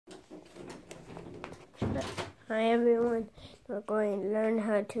Hi everyone, we're going to learn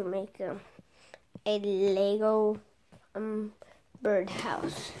how to make a Lego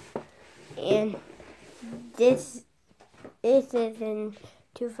birdhouse. And this is in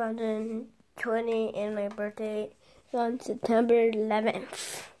 2020 and my birthday is on September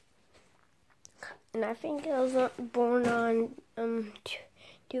 11th. And I think I was born on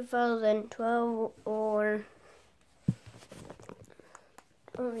 2012 or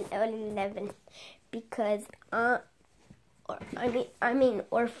 11 because or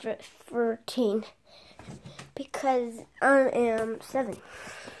 14 because I am 7.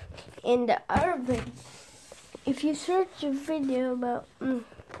 In the other video, if you search a video about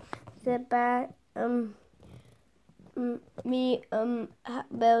me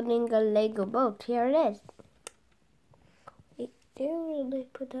building a Lego boat, here it is. Wait, did I really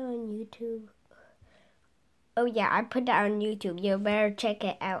put that on YouTube? Oh yeah, I put that on YouTube. You better check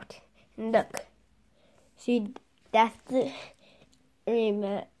it out. And look. See, that's the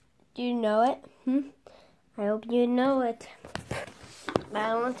remake. Do you know it? I hope you know it. But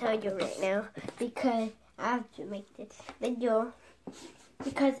I won't tell you right now because I have to make this video.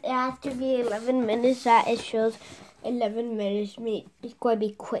 Because it has to be 11 minutes. That it shows 11 minutes. It's going to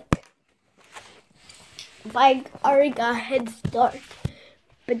be quick. But I already got a head start.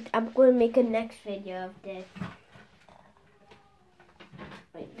 But I'm going to make a next video of this.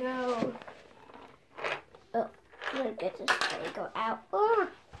 There we go. Oh, I'm going to get this Lego out. Oh.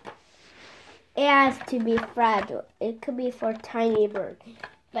 It has to be fragile. It could be for a tiny bird.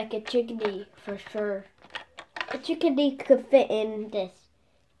 Like a chickadee, for sure. A chickadee could fit in this.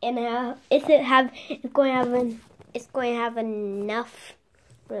 And it's going to have enough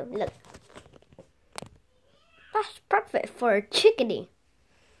room. Look. That's perfect for a chickadee.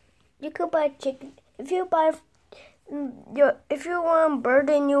 You could buy chicken. If you want a bird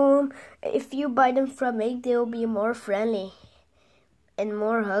in your room, if you buy them from egg, they'll be more friendly and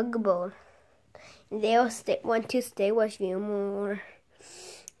more huggable. They'll want to stay with you more.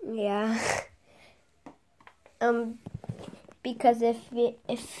 Yeah. Because if you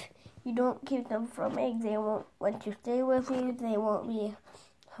don't keep them from eggs, they won't want to stay with you. They won't be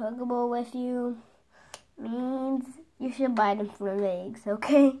huggable with you. Means you should buy them from eggs,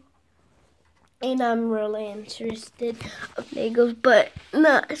 okay? And I'm really interested in Legos, but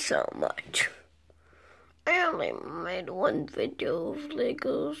not so much. I only made one video of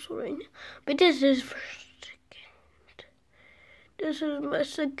Legos right now, but this is for second. This is my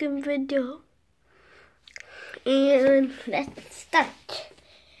second video. And let's start.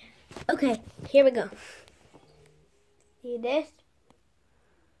 Okay, here we go. See this?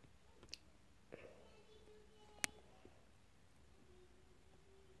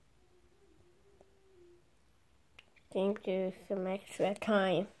 Thank you some extra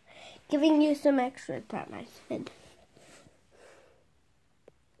time. Giving you some extra time, I said.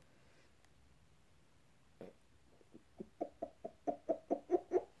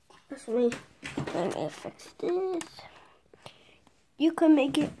 Let me fix this. You can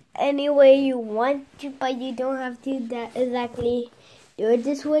make it any way you want to, but you don't have to exactly do it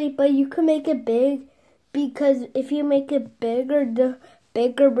this way. But you can make it big, because if you make it bigger, the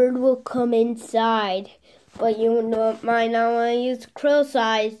bigger bird will come inside. But you might not want to use crow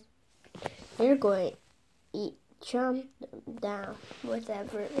size. You're going to jump them down,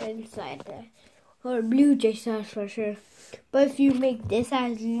 whatever inside there. Or blue jay size for sure. But if you make this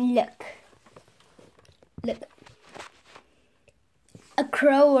size, look. A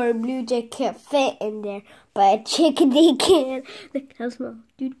crow or a blue jay can't fit in there, but a chickadee can. Look how small.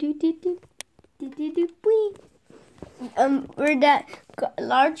 Where that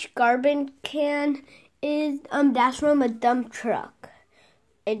large garbage can is, that's from a dump truck.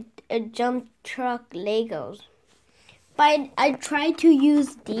 A dump truck Legos. But I try to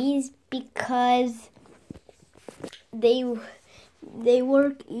use these because they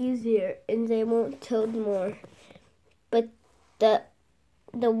work easier and they won't tilt more. But the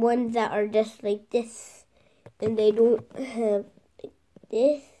ones that are just like this and they don't have like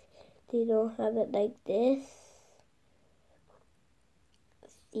this, they don't have it like this.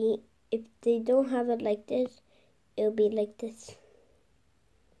 See, if they don't have it like this, it'll be like this.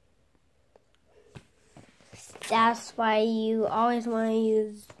 That's why you always want to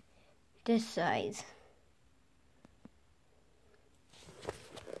use this size.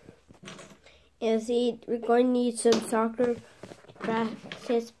 And see, we're going to need some soccer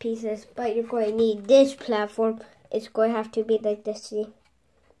practice pieces, but you're going to need this platform. It's going to have to be like this, see?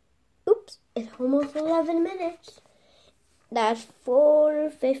 Oops, it's almost 11 minutes. That's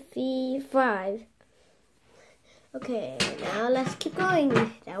 4:55. Okay, now let's keep going.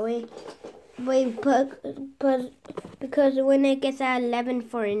 That way Wait, but because when it gets at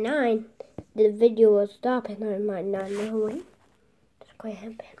 11:49, the video will stop and I might not know when. That's quite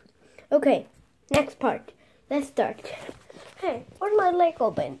happen. Okay, next part. Let's start. Hey, where's my Lego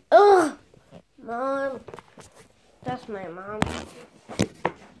bin? Ugh! Mom. That's my mom.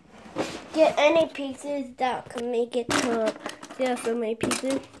 Get any pieces that can make it to so many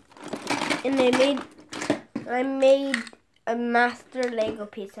pieces. And I made a master Lego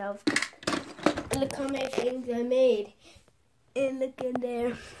piece of. Look how many things I made. And look in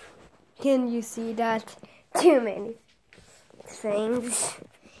there. Can you see that? Too many things.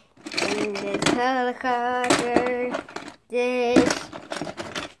 And this helicopter. This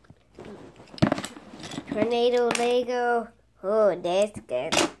tornado Lego. Oh, that's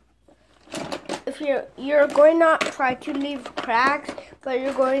good. If you're going to not try to leave cracks, but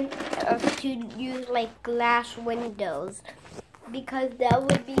you're going to use like glass windows because that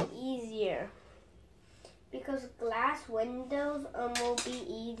would be easier. Because glass windows will be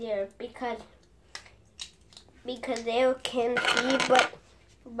easier because they can see,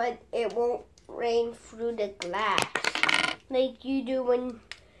 but it won't rain through the glass like you do when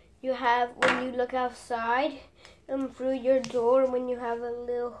you look outside through your door when you have a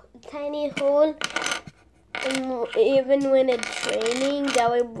little tiny hole. And even when it's raining, that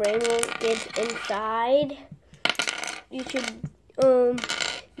way rain won't get inside. You should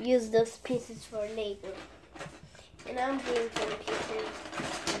use those pieces for Lego. And I'm doing some pieces.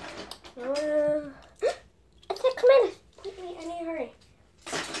 It's 6 minutes. Wait, I need to hurry.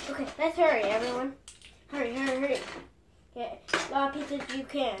 Okay, let's hurry, everyone. Hurry, hurry, hurry. Get a lot of pieces you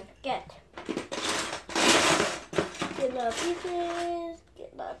can. Get a lot of pieces.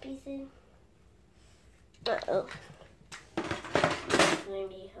 Get a lot of pieces. Uh-oh.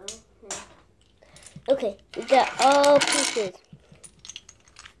 Maybe, huh? No. Okay, we got all pieces.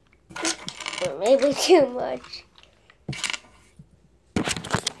 Or maybe too much.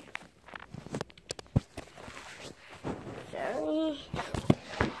 Sorry.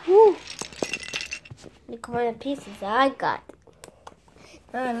 Woo. Look how many pieces I got.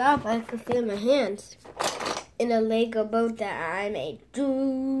 Not a lot, but I can feel my hands. In a Lego boat that I made.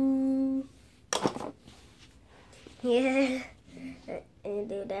 Doo. Yeah. And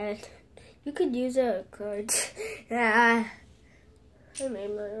do that. You could use a card. I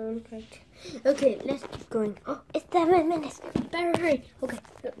made my own card. Okay, let's keep going. Oh, it's 7 minutes. Better hurry. Okay,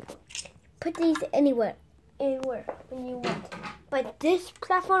 go. Put these anywhere when you want. But this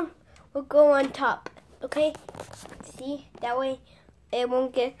platform will go on top. Okay? See? That way it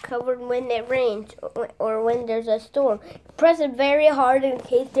won't get covered when it rains or when there's a storm. Press it very hard in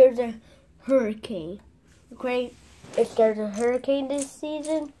case there's a hurricane. Okay? If there's a hurricane this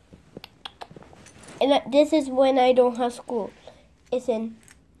season. And this is when I don't have school. It's in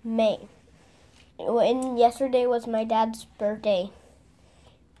May. And yesterday was my dad's birthday.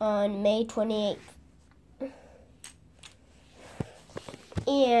 On May 28th.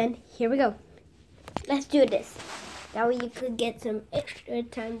 And here we go. Let's do this. That way you could get some extra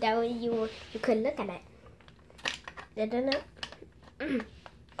time. That way you could look at it. Da-da-da.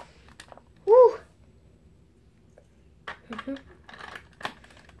 Woo!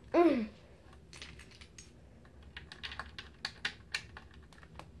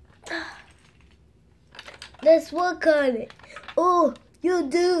 Let's work on it. Oh, you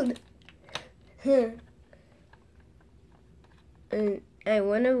dude. I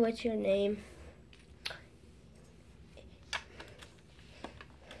wonder what's your name.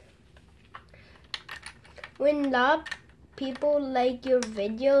 When a lot of people like your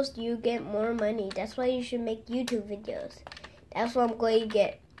videos, you get more money. That's why you should make YouTube videos. That's what I'm going to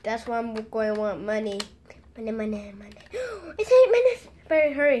get. That's why I'm going to want money. Money. It's 8 minutes.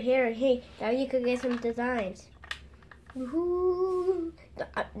 Better hurry, hey. Now you could get some designs. Woohoo.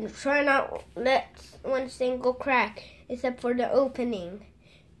 Try not let one single crack, except for the opening.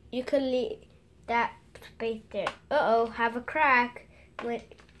 You could leave that space there. Uh-oh, have a crack.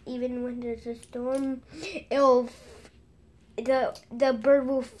 Even when there's a storm, the bird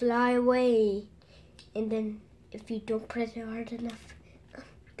will fly away. And then if you don't press it hard enough,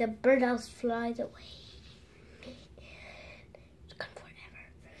 the birdhouse flies away. It's gone forever.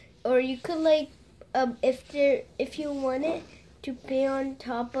 Or you could if you want it to be on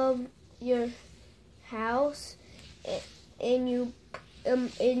top of your house, and you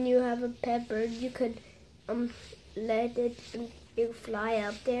have a pet bird, you could let it fly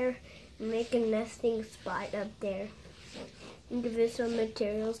up there and make a nesting spot up there. And give it some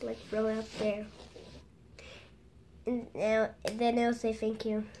materials, like throw it up there. And then it'll say thank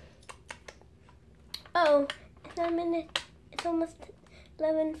you. Oh, it's 9 minutes. It's almost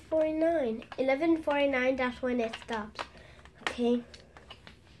 11:49. 11:49, that's when it stops. Okay.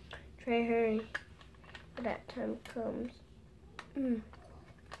 Try hurry. When that time comes.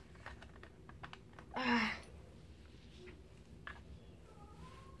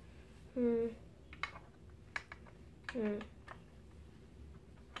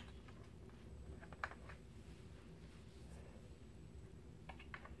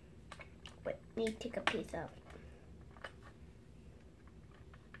 Wait, need to take a piece out.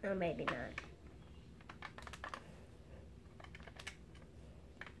 Or maybe not.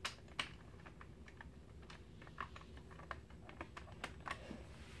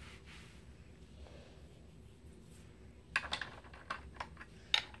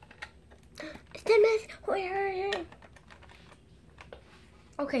 It's 10 minutes. Hurry.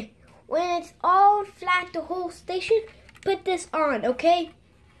 Okay, when it's all flat, the whole station, put this on, okay?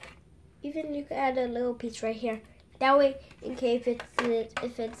 Even you can add a little piece right here. That way, in case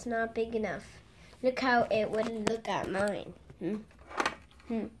if it's not big enough. Look how it would look at mine.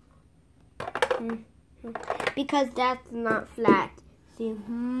 Because that's not flat. See,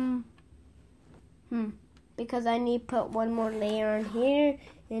 Because I need to put one more layer on here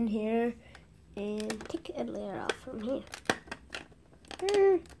and here, and take a layer off from here.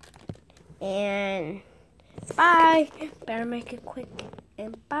 And bye. Better make it quick.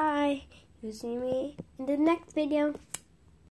 And bye. You'll see me in the next video.